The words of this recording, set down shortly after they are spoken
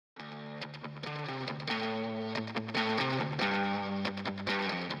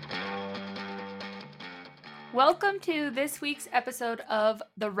Welcome to this week's episode of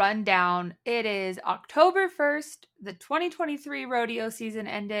The Rundown. It is October 1st. The 2023 rodeo season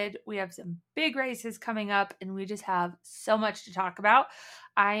ended. We have some big races coming up, and we just have so much to talk about.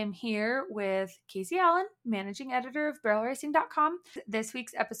 I am here with Casey Allen, managing editor of barrelracing.com. This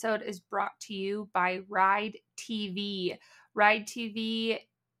week's episode is brought to you by RideTV. RideTV,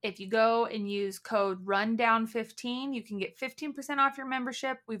 if you go and use code RUNDOWN15, you can get 15% off your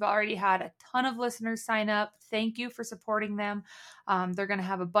membership. We've already had a ton of listeners sign up. Thank you for supporting them. They're going to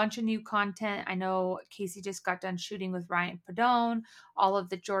have a bunch of new content. I know Casey just got done shooting with Ryan Padone. All of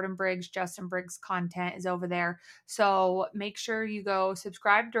the Jordan Briggs, Justin Briggs content is over there. So make sure you go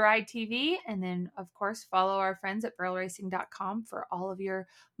subscribe to Ride TV, and then, of course, follow our friends at barrelracing.com for all of your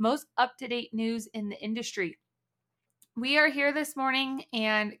most up-to-date news in the industry. We are here this morning,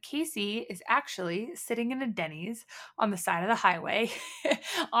 and Casey is actually sitting in a Denny's on the side of the highway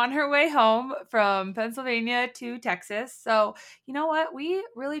on her way home from Pennsylvania to Texas. So, you know what? We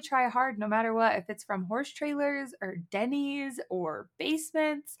really try hard, no matter what, if it's from horse trailers or Denny's or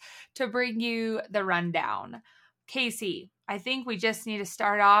basements, to bring you the rundown. Casey, I think we just need to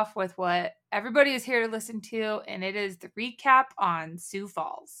start off with what everybody is here to listen to, and it is the recap on Sioux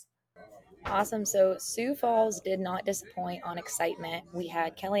Falls. Awesome. So Sioux Falls did not disappoint on excitement. We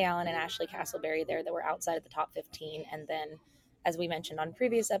had Kelly Allen and Ashley Castleberry there that were outside of the top 15. And then, as we mentioned on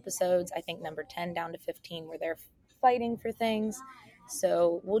previous episodes, I think number 10 down to 15 were there fighting for things.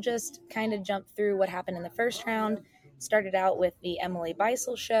 So we'll just kind of jump through what happened in the first round. Started out with the Emily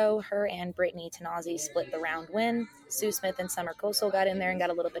Beisel show. Her and Brittany Tanazi split the round win. Sue Smith and Summer Kosel got in there and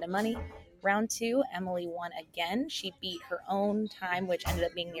got a little bit of money. Round 2, Emily won again. She beat her own time, which ended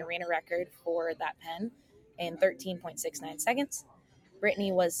up being the arena record for that pen, in 13.69 seconds.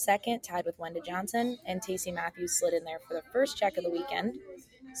 Brittany was second, tied with Wenda Johnson, and Tacey Matthews slid in there for the first check of the weekend.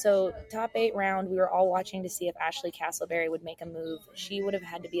 So top 8 round, we were all watching to see if Ashley Castleberry would make a move. She would have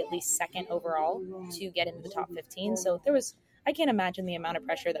had to be at least second overall to get into the top 15. So I can't imagine the amount of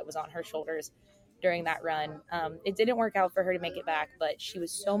pressure that was on her shoulders during that run. It didn't work out for her to make it back, but she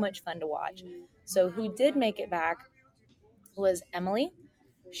was so much fun to watch. So who did make it back was Emily.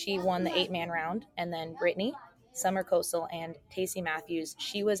 She won the 8-man round, and then Brittany, Summer Kosel, and Tacey Matthews.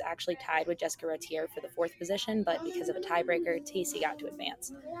 She was actually tied with Jessica Rotier for the 4th position, but because of a tiebreaker, Tacey got to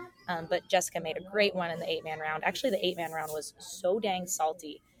advance. But Jessica made a great one in the 8-man round. Actually, the 8-man round was so dang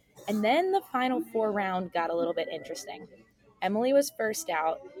salty. And then the final 4 round got a little bit interesting. Emily was first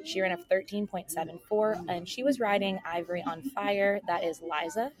out. She ran a 13.74, and she was riding Ivory on Fire. That is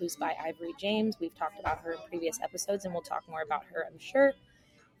Liza, who's by Ivory James. We've talked about her in previous episodes, and we'll talk more about her, I'm sure.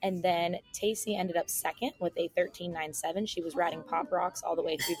 And then Tacey ended up second with a 13.97. She was riding Pop Rocks all the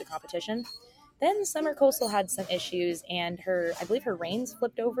way through the competition. Then Summer Kosel had some issues, and I believe her reins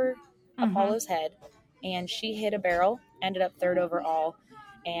flipped over Apollo's head, and she hit a barrel, ended up 3rd overall.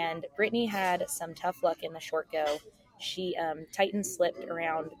 And Brittany had some tough luck in the short go. She Titan slipped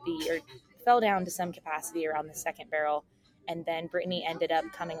fell down to some capacity around the 2nd barrel, and then Brittany ended up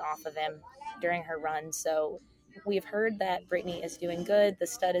coming off of him during her run. So we've heard that Brittany is doing good. The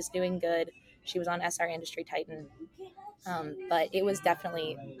stud is doing good. She was on SR Industry Titan, but it was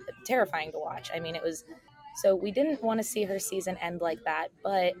definitely terrifying to watch. I mean, so we didn't want to see her season end like that,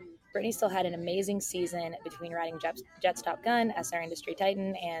 but Brittany still had an amazing season between riding Jet Stop Gun, SR Industry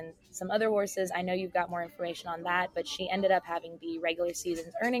Titan, and some other horses. I know you've got more information on that, but she ended up having the regular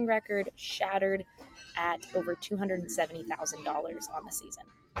season's earning record shattered at over $270,000 on the season.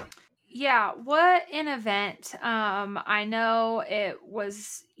 Yeah, what an event. I know it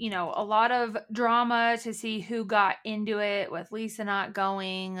was, a lot of drama to see who got into it, with Lisa not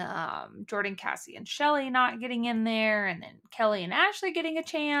going, Jordan, Cassie, and Shelly not getting in there, and then Kelly and Ashley getting a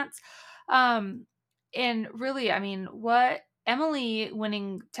chance. And really, I mean, what Emily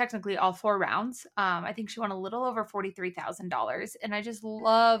winning technically all 4 rounds. I think she won a little over $43,000. And I just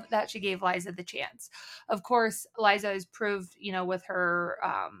love that she gave Liza the chance. Of course, Liza has proved, with her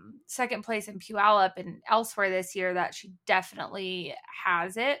 2nd place in Puyallup and elsewhere this year, that she definitely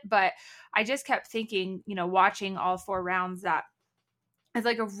has it. But I just kept thinking, watching all 4 rounds, that it's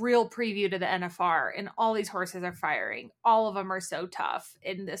like a real preview to the NFR, and all these horses are firing. All of them are so tough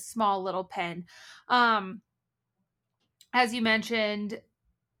in this small little pen. As you mentioned,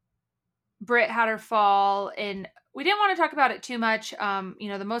 Britt had her fall, and we didn't want to talk about it too much.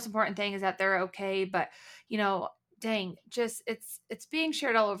 The most important thing is that they're okay, but, dang, just it's being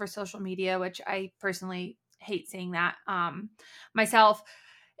shared all over social media, which I personally hate seeing that myself.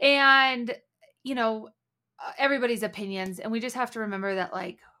 And, everybody's opinions, and we just have to remember that,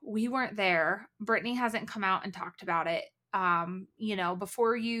 like, we weren't there. Brittany hasn't come out and talked about it.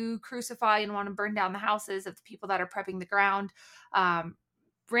 Before you crucify and want to burn down the houses of the people that are prepping the ground,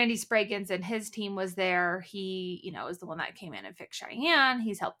 Randy Spraggins and his team was there. He, is the one that came in and fixed Cheyenne.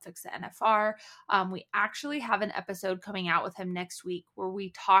 He's helped fix the NFR. We actually have an episode coming out with him next week where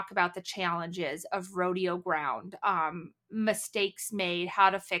we talk about the challenges of rodeo ground, mistakes made, how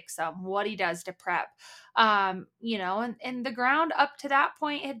to fix them, what he does to prep. And the ground up to that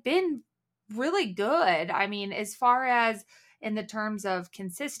point had been really good. I mean, as far as in the terms of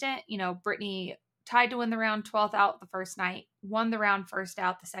consistent, Brittany tied to win the round 12th out the first night, won the round first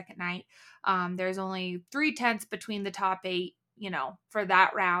out the second night. There's only 3/10 between the top 8, for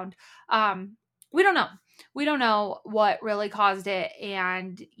that round. We don't know. We don't know what really caused it.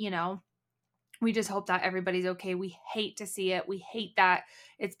 And, we just hope that everybody's okay. We hate to see it. We hate that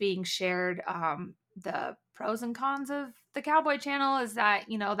it's being shared. The pros and cons of the Cowboy Channel is that,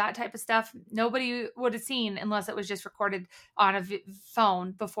 that type of stuff nobody would have seen unless it was just recorded on a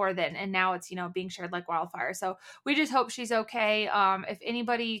phone before then. And now it's, being shared like wildfire. So we just hope she's okay. If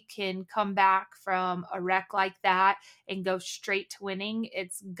anybody can come back from a wreck like that and go straight to winning,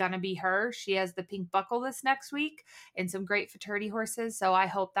 it's going to be her. She has the pink buckle this next week and some great futurity horses. So I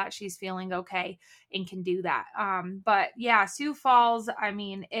hope that she's feeling okay and can do that. But yeah, Sioux Falls, I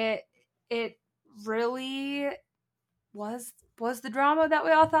mean, it really was the drama that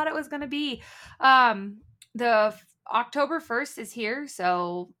we all thought it was going to be. The October 1st is here,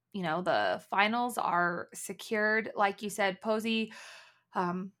 so the finals are secured. Like you said, Posey,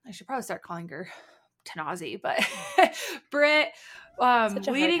 I should probably start calling her Tanazi, but Britt,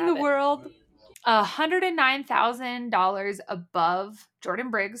 leading the world, $109,000 above Jordan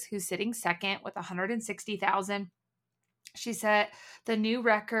Briggs, who's sitting second with $160,000. She set the new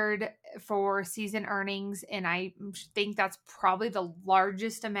record for season earnings, and I think that's probably the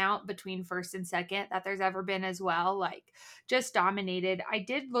largest amount between first and second that there's ever been as well. Like, just dominated. I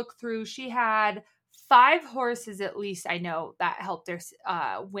did look through. She had 5 horses at least, I know, that helped their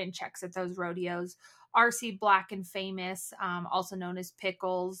win checks at those rodeos. RC Black and Famous, also known as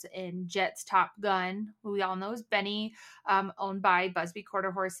Pickles, and Jet's Top Gun, who we all know is Benny, owned by Busby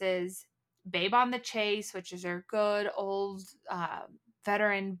Quarter Horses. Babe on the Chase, which is her good old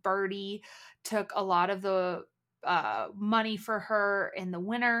veteran Birdie, took a lot of the money for her in the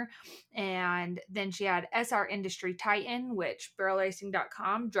winter. And then she had SR Industry Titan, which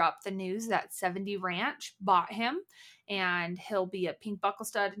barrelracing.com dropped the news that 70 Ranch bought him, and he'll be a pink buckle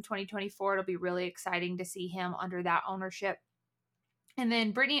stud in 2024. It'll be really exciting to see him under that ownership. And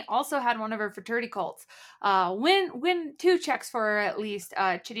then Brittany also had one of her fraternity colts win 2 checks for her at least.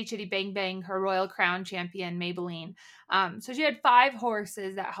 Chitty Chitty Bang Bang, her Royal Crown champion, Maybelline. So she had 5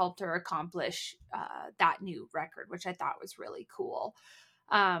 horses that helped her accomplish that new record, which I thought was really cool.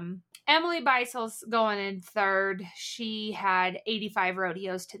 Emily Beisel's going in third. She had 85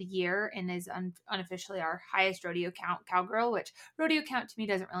 rodeos to the year and is unofficially our highest rodeo count cowgirl, which rodeo count to me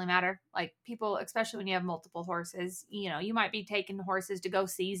doesn't really matter. Like, people, especially when you have multiple horses, you might be taking horses to go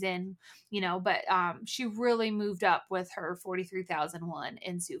season, but she really moved up with her 43,001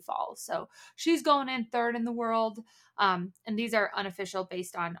 in Sioux Falls. So she's going in third in the world. And these are unofficial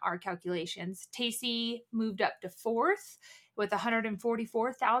based on our calculations. Tacey moved up to 4th with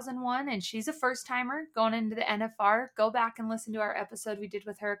 144,001, and she's a first timer going into the NFR. Go back and listen to our episode we did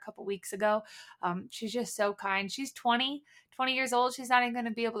with her a couple weeks ago. She's just so kind. She's 20 years old. She's not even going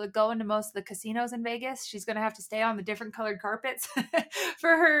to be able to go into most of the casinos in Vegas. She's going to have to stay on the different colored carpets for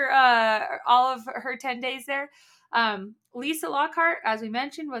her all of her 10 days there. Lisa Lockhart, as we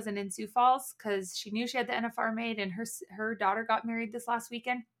mentioned, wasn't in Sioux Falls because she knew she had the NFR made, and her daughter got married this last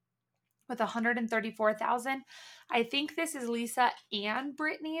weekend with 134,000. I think this is Lisa and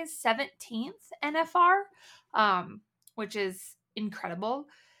Brittany's 17th NFR, which is incredible.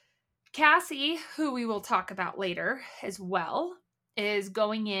 Cassie, who we will talk about later as well, is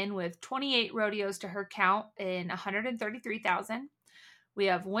going in with 28 rodeos to her count in 133,000. We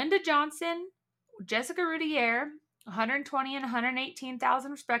have Wenda Johnson, Jessica Rudier, 120 and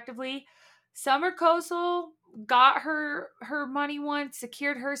 118,000 respectively. Summer Kosel got her money once,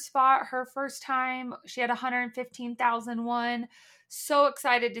 secured her spot her first time. She had 115,001. So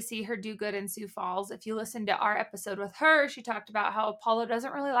excited to see her do good in Sioux Falls. If you listen to our episode with her, she talked about how Apollo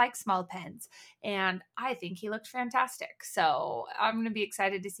doesn't really like small pens, and I think he looked fantastic. So I'm going to be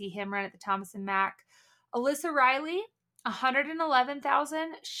excited to see him run at the Thomas and Mack. Alyssa Riley,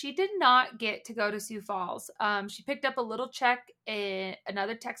 111,000. She did not get to go to Sioux Falls. She picked up a little check in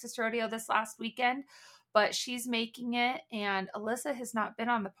another Texas rodeo this last weekend, but she's making it. And Alyssa has not been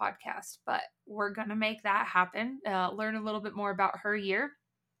on the podcast, but we're going to make that happen. Learn a little bit more about her year.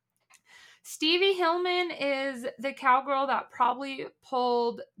 Stevie Hillman is the cowgirl that probably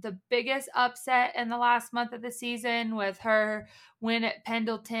pulled the biggest upset in the last month of the season with her win at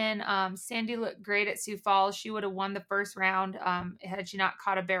Pendleton. Sandy looked great at Sioux Falls. She would have won the first round had she not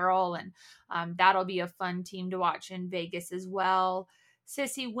caught a barrel, and that'll be a fun team to watch in Vegas as well.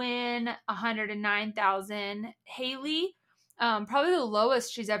 Sissy Wynn, 109,000. Haley, probably the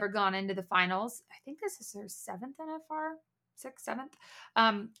lowest she's ever gone into the finals. I think this is her 7th NFR. 6th, 7th,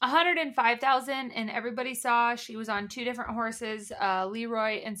 105,000, and everybody saw she was on 2 different horses,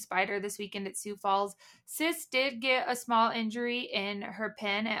 Leroy and Spider, this weekend at Sioux Falls. Sis did get a small injury in her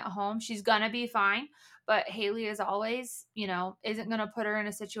pin at home. She's gonna be fine, but Haley, as always, isn't gonna put her in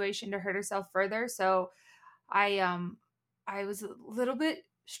a situation to hurt herself further. So I was a little bit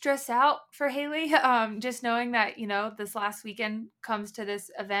stressed out for Haley, just knowing that, this last weekend comes to this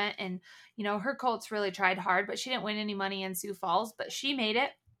event, and, her colts really tried hard, but she didn't win any money in Sioux Falls, but she made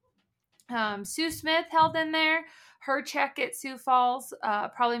it. Sue Smith held in there. Her check at Sioux Falls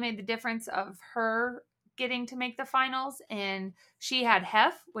probably made the difference of her getting to make the finals, and she had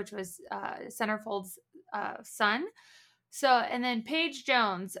Hef, which was Centerfold's son. So, and then Paige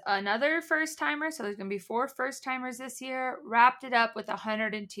Jones, another first timer. So there's going to be 4 first timers this year, wrapped it up with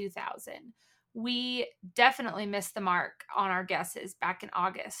 102,000. We definitely missed the mark on our guesses back in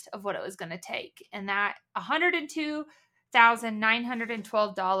August of what it was going to take. And that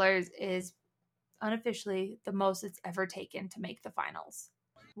 $102,912 is unofficially the most it's ever taken to make the finals.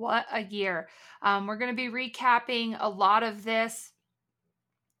 What a year. We're going to be recapping a lot of this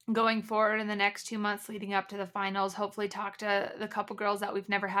going forward in the next 2 months leading up to the finals. Hopefully talk to the couple girls that we've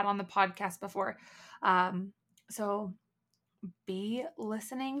never had on the podcast before. So be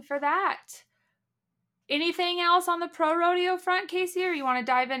listening for that. Anything else on the pro rodeo front, Casey, or you want to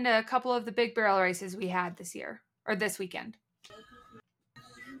dive into a couple of the big barrel races we had this year or this weekend?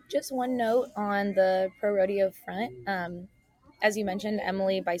 Just one note on the pro rodeo front. As you mentioned,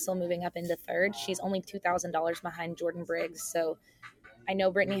 Emily Beisel moving up into 3rd. She's only $2,000 behind Jordan Briggs. So I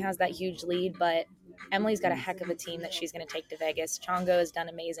know Brittany has that huge lead, but Emily's got a heck of a team that she's going to take to Vegas. Chongo has done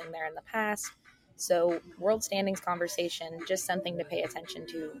amazing there in the past. So world standings conversation, just something to pay attention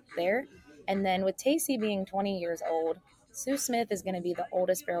to there. And then with Tacey being 20 years old, Sue Smith is going to be the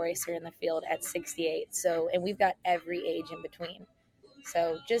oldest barrel racer in the field at 68. So, and we've got every age in between.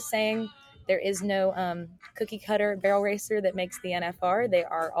 So just saying, there is no cookie cutter barrel racer that makes the NFR. They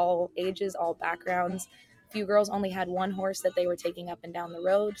are all ages, all backgrounds. Few girls only had 1 horse that they were taking up and down the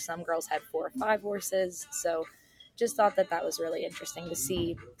road. Some girls had 4 or 5 horses. So just thought that was really interesting to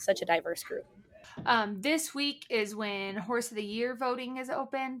see such a diverse group. This week is when Horse of the Year voting is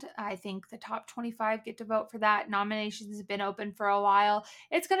opened. I think the top 25 get to vote for that. Nominations have been open for a while.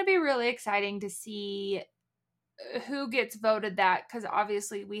 It's going to be really exciting to see who gets voted that, because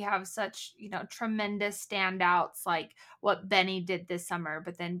obviously we have such tremendous standouts like what Benny did this summer,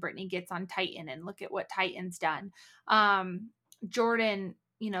 but then Brittany gets on Titan and look at what Titan's done. Jordan,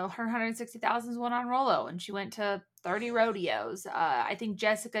 her 160,000 is one on Rolo, and she went to 30 rodeos. I think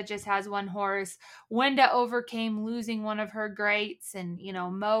Jessica just has 1 horse. Wenda overcame losing one of her greats, and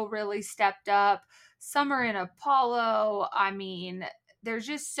Mo really stepped up. Summer in Apollo. I mean, there's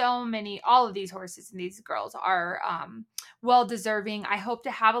just so many. All of these horses and these girls are well deserving. I hope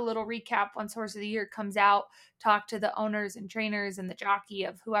to have a little recap once Horse of the Year comes out, talk to the owners and trainers and the jockey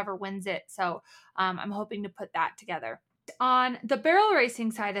of whoever wins it. So I'm hoping to put that together. On the barrel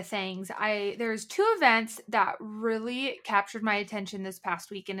racing side of things, there's 2 events that really captured my attention this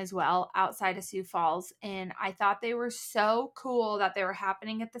past weekend as well, outside of Sioux Falls, and I thought they were so cool that they were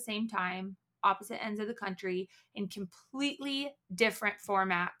happening at the same time, opposite ends of the country, in completely different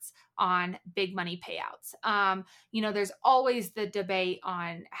formats on big money payouts. There's always the debate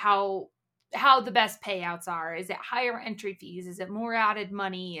on how the best payouts are. Is it higher entry fees? Is it more added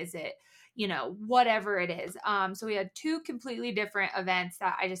money? Is it whatever it is. So we had 2 completely different events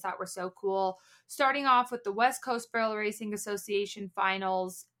that I just thought were so cool. Starting off with the West Coast Barrel Racing Association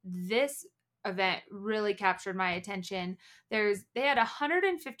finals. This event really captured my attention. They had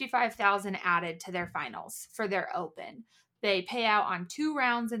 155,000 added to their finals for their open. They pay out on 2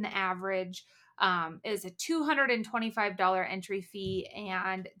 rounds in the average. Is a $225 entry fee,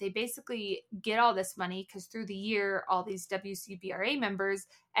 and they basically get all this money because through the year, all these WCBRA members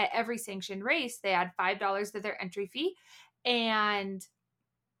at every sanctioned race, they add $5 to their entry fee, and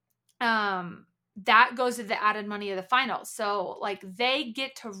that goes to the added money of the finals. So like they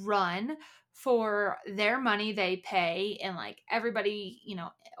get to run for their money they pay, and like everybody,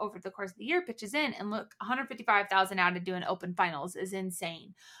 over the course of the year pitches in, and look, 155,000 added to an open finals is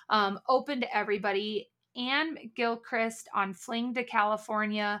insane. Open to everybody. Ann Gilchrist on Fling to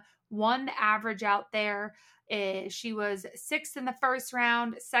California won the average out there. She was 6th in the first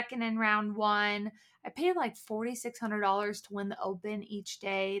round, 2nd in round 1. I paid like $4,600 to win the Open each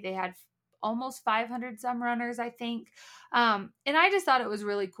day. They had almost 500 some runners, I think. And I just thought it was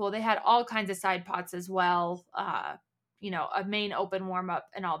really cool. They had all kinds of side pots as well. A main open warm up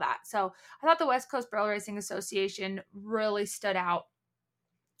and all that. So I thought the West Coast Barrel Racing Association really stood out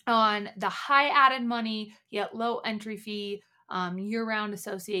on the high added money yet low entry fee, year-round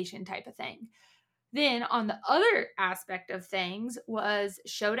association type of thing. Then on the other aspect of things was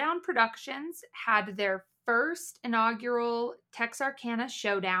Showdown Productions had their first inaugural Texarkana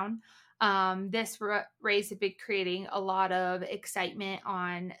Showdown. This race had been creating a lot of excitement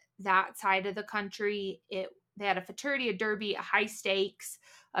on that side of the country. They had a futurity, a derby, a high stakes,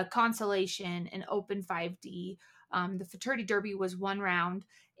 a consolation, an open 5D. The futurity derby was 1 round,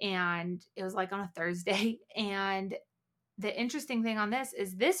 and it was like on a Thursday. And the interesting thing on this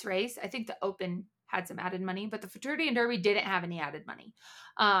is this race, I think the open had some added money, but the futurity and derby didn't have any added money.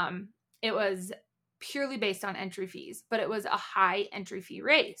 It was purely based on entry fees, but it was a high entry fee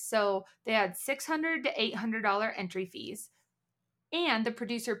race. So they had $600 to $800 entry fees, and the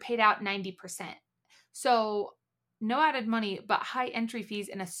producer paid out 90%. So no added money, but high entry fees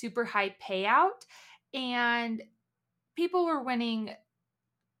and a super high payout. And people were winning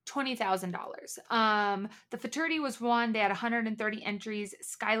 $20,000. The futurity was won. They had 130 entries.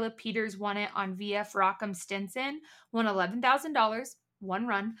 Skyla Peters won it on VF Rockham Stinson, won $11,000, 1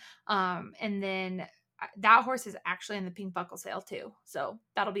 run. And then that horse is actually in the pink buckle sale too. So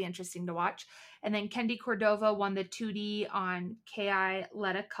that'll be interesting to watch. And then Kendi Cordova won the 2D on KI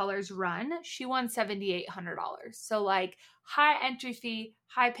Letta Colors Run. She won $7,800. So like high entry fee,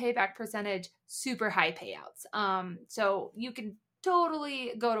 high payback percentage, super high payouts. So you can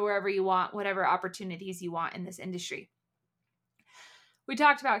totally go to wherever you want, whatever opportunities you want in this industry. We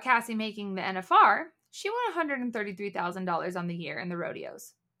talked about Cassie making the NFR. She won $133,000 on the year in the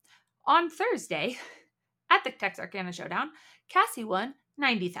rodeos. On Thursday, at the Texarkana Showdown, Cassie won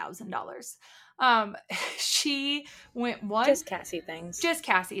 $90,000. She went one. Just Cassie things.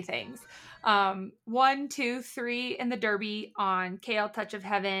 1, 2, 3 in the Derby on KL Touch of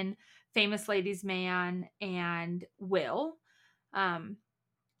Heaven, Famous Ladies Man, and Will. And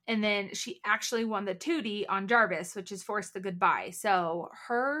then she actually won the 2D on Jarvis, which is Force the Goodbye. So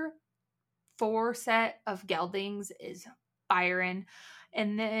her 4 set of geldings is firing.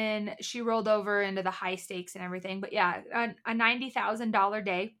 And then she rolled over into the high stakes and everything. But yeah, a $90,000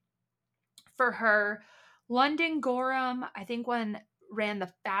 day for her. London Gorham, I think, ran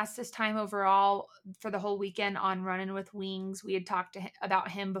the fastest time overall for the whole weekend on Running with Wings. We had talked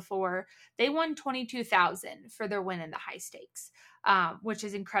about him before. They won $22,000 for their win in the high stakes, which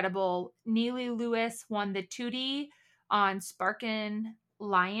is incredible. Neely Lewis won the 2D on Spark in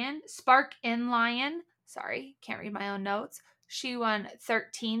Lion. Sorry, can't read my own notes. She won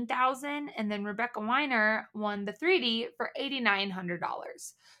 $13,000, and then Rebecca Weiner won the 3D for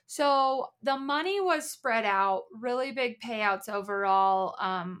 $8,900. So the money was spread out, really big payouts overall.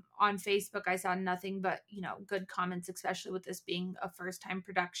 On Facebook, I saw nothing but, good comments, especially with this being a first-time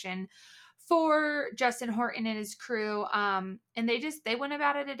production for Justin Horton and his crew. And they went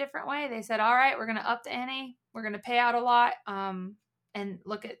about it a different way. They said, all right, we're going to up the ante. We're going to pay out a lot. And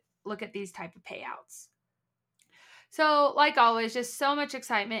look at these type of payouts. So, like always, just so much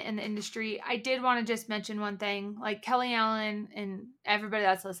excitement in the industry. I did want to just mention one thing, like Kelly Allen and everybody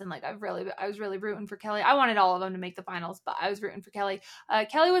that's listened. Like I was really rooting for Kelly. I wanted all of them to make the finals, but I was rooting for Kelly.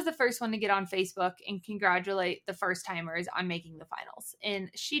 Kelly was the first one to get on Facebook and congratulate the first timers on making the finals,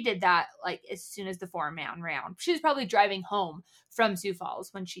 and she did that like as soon as the 4-man round. She was probably driving home from Sioux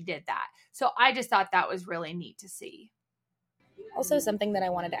Falls when she did that. So I just thought that was really neat to see. Also, something that I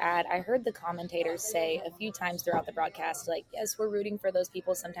wanted to add, I heard the commentators say a few times throughout the broadcast, like, yes, we're rooting for those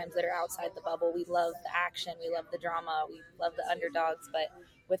people sometimes that are outside the bubble. We love the action. We love the drama. We love the underdogs. But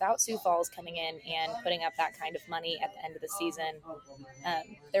without Sioux Falls coming in and putting up that kind of money at the end of the season,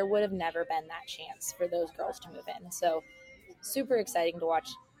 there would have never been that chance for those girls to move in. So super exciting to watch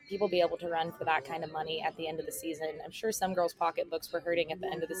people be able to run for that kind of money at the end of the season. I'm sure some girls' pocketbooks were hurting at the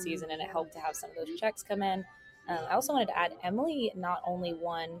end of the season, and it helped to have some of those checks come in. I also wanted to add, Emily not only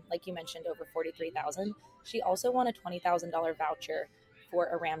won, like you mentioned, over $43,000, she also won a $20,000 voucher for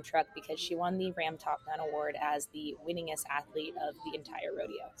a Ram truck because she won the Ram Top Gun Award as the winningest athlete of the entire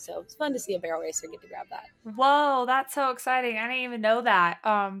rodeo. So it's fun to see a barrel racer get to grab that. Whoa, that's so exciting. I didn't even know that.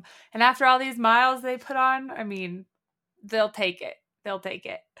 And after all these miles they put on, I mean, they'll take it.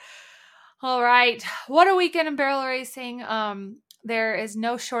 All right. What a weekend in barrel racing. There is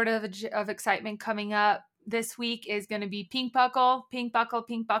no shortage of excitement coming up. this week is going to be Pink Buckle. They have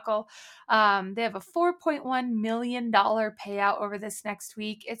a $4.1 million payout over this next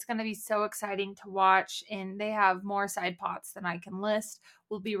week. It's going to be so exciting to watch, and they have more side pots than I can list.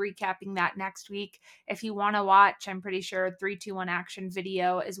 We'll be recapping that next week. If you want to watch, I'm pretty sure 321 Action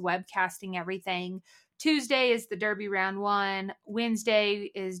Video is webcasting everything. Tuesday is the Derby round 1.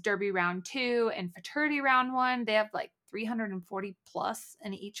 Wednesday is Derby round 2 and Fraternity round 1. They have like 340 plus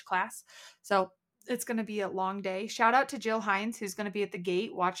in each class. So it's going to be a long day. Shout out to Jill Hines, who's going to be at the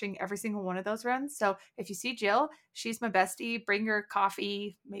gate watching every single one of those runs. So if you see Jill, she's my bestie. Bring her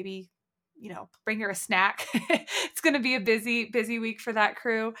coffee, maybe, bring her a snack. It's going to be a busy week for that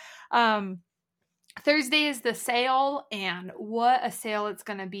crew. Thursday is the sale, and what a sale it's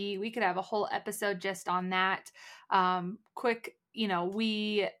going to be. We could have a whole episode just on that.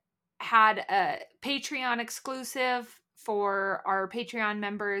 We had a Patreon exclusive for our Patreon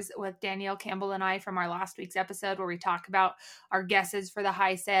members with Danielle Campbell and I from our last week's episode, where we talk about our guesses for the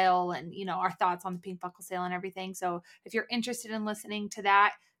high sale and, our thoughts on the Pink Buckle sale and everything. So if you're interested in listening to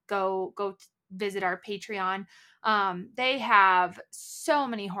that, go visit our Patreon. They have so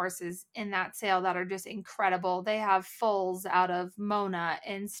many horses in that sale that are just incredible. They have foals out of Mona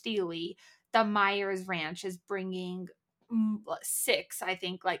and Steely. The Myers Ranch is bringing 6, I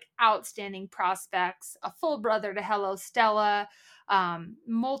think, like outstanding prospects, a full brother to Hello Stella,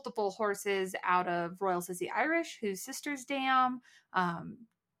 multiple horses out of Royal Sissy Irish, whose sister's Dam,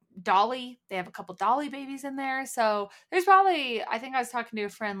 Dolly. They have a couple Dolly babies in there. So there's probably, I think I was talking to a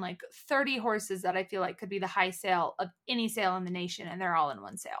friend, like 30 horses that I feel like could be the high sale of any sale in the nation, and they're all in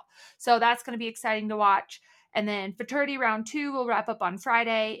one sale. So that's going to be exciting to watch. And then Fraternity round 2 will wrap up on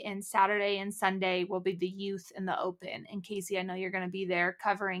Friday, and Saturday and Sunday will be the youth and the open. And Casey, I know you're going to be there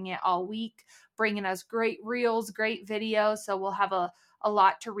covering it all week, bringing us great reels, great videos. So we'll have a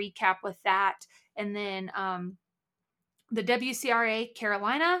lot to recap with that. And then, the WCRA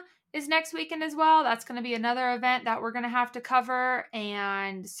Carolina is next weekend as well. That's going to be another event that we're going to have to cover,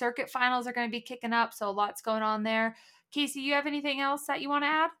 and circuit finals are going to be kicking up. So lots going on there. Casey, you have anything else that you want to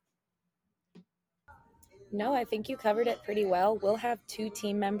add? No, I think you covered it pretty well. We'll have 2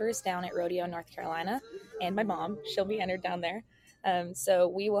 team members down at Rodeo, North Carolina, and my mom. She'll be entered down there. So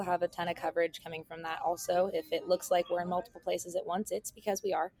we will have a ton of coverage coming from that also. If it looks like we're in multiple places at once, it's because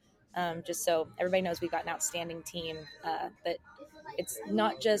we are. Just so everybody knows, we've got an outstanding team, that it's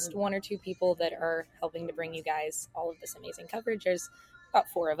not just 1 or 2 people that are helping to bring you guys all of this amazing coverage. There's about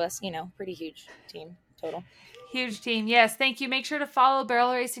 4 of us, pretty huge team total. Huge team. Yes. Thank you. Make sure to follow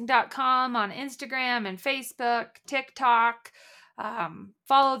barrelracing.com on Instagram and Facebook, TikTok,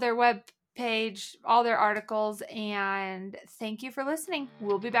 follow their web page, all their articles, and thank you for listening.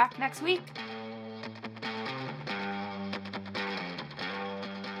 We'll be back next week.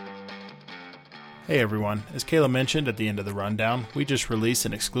 Hey everyone, as Kayla mentioned at the end of the rundown, we just released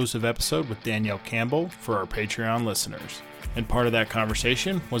an exclusive episode with Danielle Campbell for our Patreon listeners. And part of that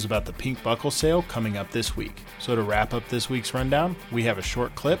conversation was about the Pink Buckle sale coming up this week. So to wrap up this week's rundown, we have a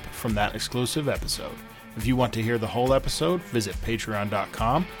short clip from that exclusive episode. If you want to hear the whole episode, visit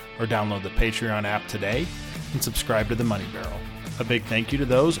patreon.com or download the Patreon app today and subscribe to the Money Barrel. A big thank you to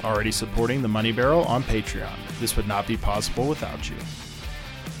those already supporting the Money Barrel on Patreon. This would not be possible without you.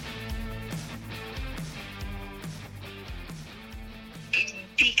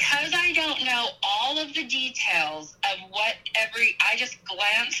 Because I don't know all of the details of I just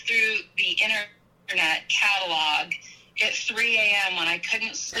glanced through the internet catalog at 3 a.m. when I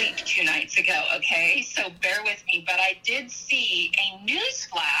couldn't sleep 2 nights ago, okay? So bear with me. But I did see a news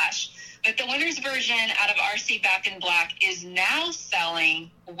flash that the winner's version out of RC Back in Black is now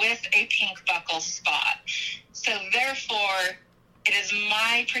selling with a pink buckle spot. So therefore, it is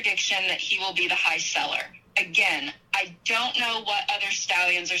my prediction that he will be the high seller. Again, I don't know what other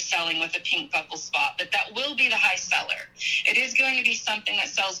stallions are selling with a pink buckle spot, but that will be the high seller. It is going to be something that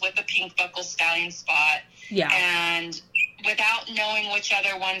sells with a pink buckle stallion spot. Yeah. And without knowing which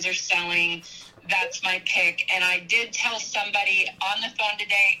other ones are selling, that's my pick. And I did tell somebody on the phone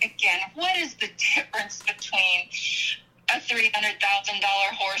today, again, what is the difference between a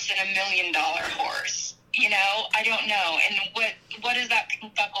 $300,000 horse and $1 million horse? I don't know. And what is that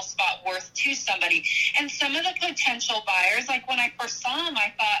pink buckle spot worth to somebody? And some of the potential buyers, like when I first saw him,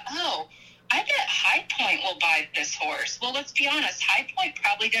 I thought, I bet High Point will buy this horse. Well, let's be honest. High Point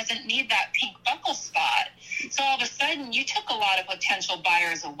probably doesn't need that pink buckle spot. So all of a sudden, you took a lot of potential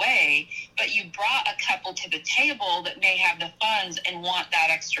buyers away, but you brought a couple to the table that may have the funds and want that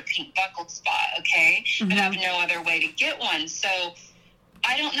extra pink buckle spot, okay? Mm-hmm. But have no other way to get one. So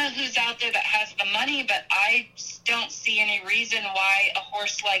I don't know who's out there that has the money, but I don't see any reason why a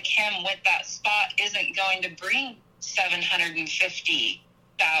horse like him with that spot isn't going to bring $750,000.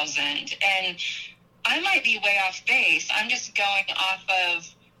 And I might be way off base. I'm just going off of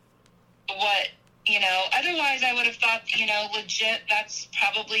what, otherwise I would have thought, legit, that's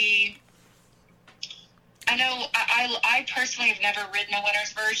probably, I know I personally have never ridden a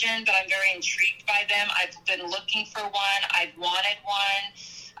winner's version, but I'm very intrigued by them. I've been looking for one. I've wanted one.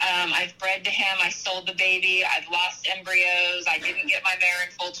 I've bred to him. I sold the baby. I've lost embryos. I didn't get my mare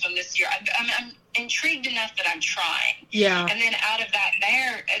and foal to him this year. I'm intrigued enough that I'm trying. Yeah. And then out of that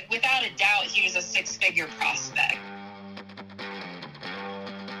mare, without a doubt, he was a 6-figure prospect.